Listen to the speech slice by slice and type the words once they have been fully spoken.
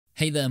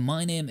Hey there,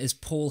 my name is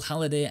Paul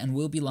Halliday and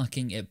we'll be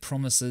looking at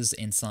promises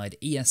inside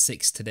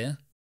ES6 today.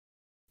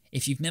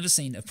 If you've never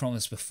seen a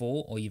promise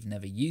before or you've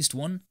never used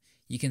one,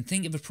 you can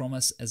think of a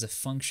promise as a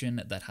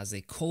function that has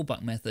a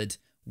callback method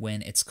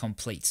when it's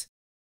complete.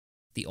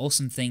 The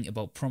awesome thing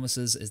about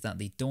promises is that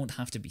they don't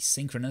have to be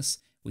synchronous.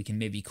 We can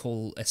maybe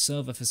call a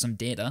server for some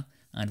data,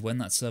 and when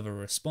that server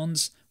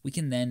responds, we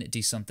can then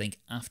do something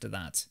after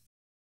that.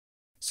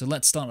 So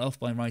let's start off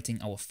by writing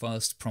our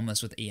first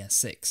promise with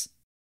ES6.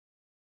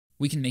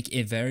 We can make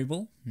a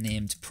variable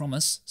named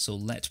promise, so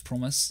let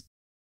promise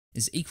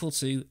is equal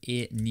to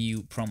a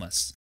new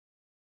promise.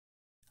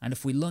 And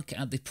if we look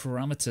at the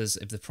parameters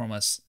of the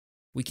promise,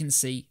 we can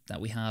see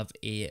that we have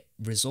a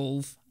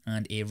resolve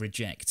and a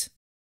reject.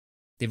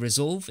 The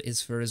resolve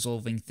is for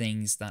resolving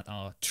things that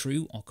are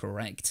true or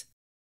correct,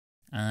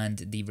 and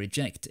the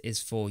reject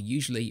is for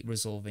usually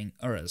resolving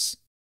errors.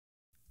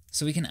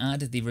 So we can add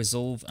the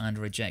resolve and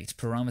reject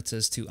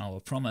parameters to our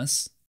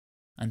promise,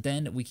 and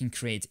then we can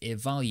create a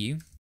value,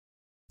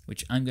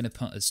 which I'm going to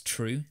put as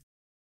true,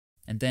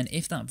 and then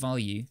if that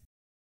value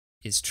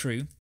is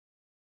true,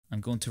 I'm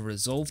going to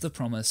resolve the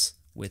promise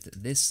with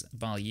this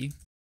value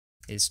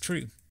is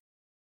true.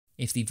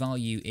 If the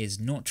value is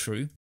not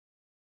true,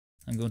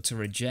 I'm going to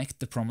reject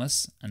the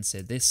promise and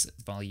say this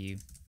value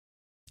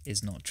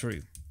is not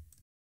true.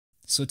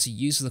 So to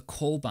use the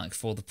callback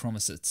for the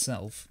promise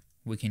itself,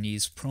 we can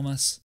use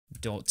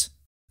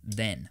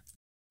promise.then.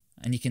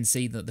 And you can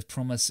see that the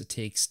promise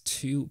takes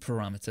two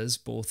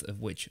parameters, both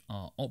of which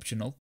are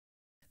optional,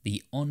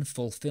 the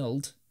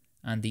unfulfilled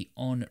and the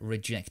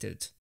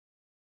unrejected.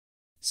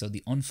 So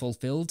the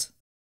unfulfilled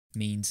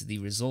means the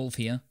resolve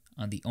here,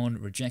 and the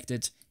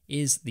unrejected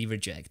is the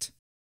reject.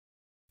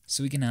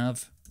 So we can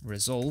have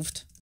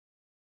resolved,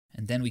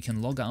 and then we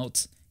can log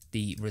out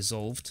the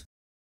resolved.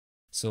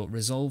 So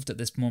resolved at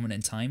this moment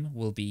in time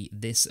will be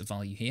this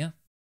value here.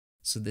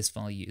 So this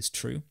value is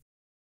true.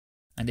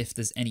 And if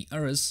there's any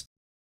errors,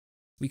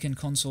 we can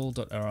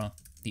console.error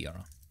the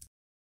error.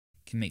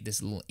 Can make this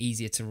a little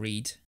easier to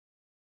read.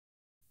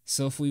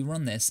 So if we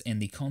run this in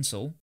the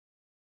console,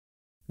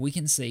 we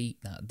can see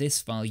that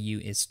this value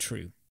is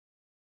true.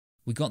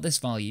 We got this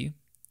value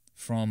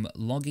from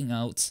logging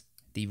out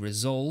the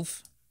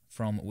resolve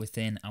from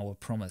within our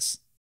promise.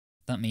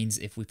 That means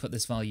if we put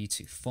this value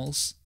to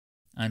false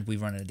and we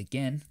run it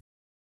again,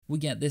 we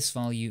get this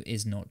value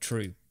is not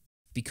true.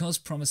 Because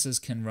promises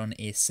can run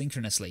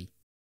asynchronously,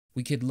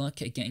 we could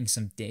look at getting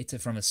some data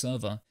from a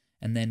server,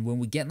 and then when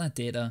we get that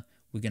data,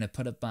 we're going to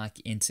put it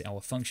back into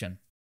our function.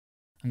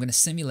 I'm going to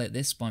simulate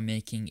this by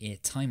making a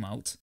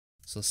timeout,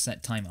 so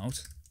set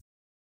timeout.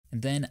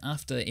 And then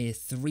after a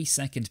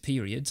 3-second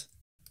period,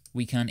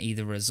 we can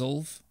either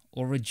resolve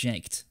or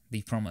reject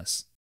the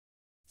promise.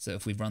 So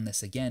if we run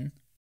this again,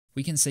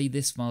 we can see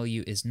this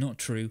value is not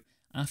true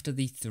after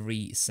the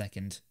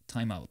 3-second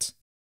timeout.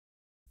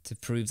 To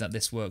prove that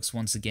this works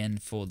once again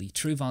for the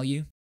true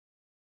value,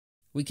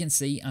 we can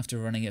see after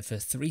running it for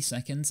 3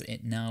 seconds,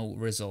 it now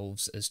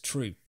resolves as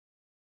true.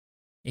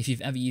 If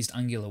you've ever used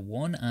Angular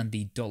 1 and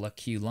the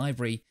 $Q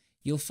library,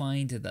 you'll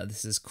find that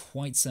this is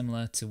quite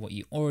similar to what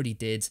you already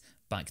did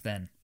back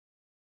then.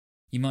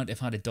 You might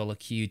have had a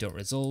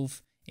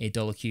 $Q.resolve, a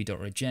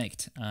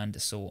 $Q.reject, and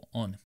so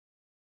on.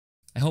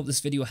 I hope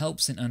this video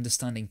helps in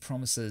understanding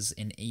promises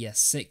in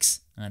ES6,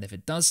 and if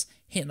it does,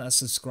 hit that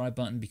subscribe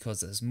button because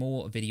there's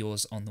more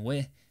videos on the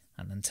way.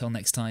 And until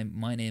next time,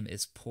 my name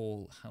is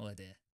Paul Halliday.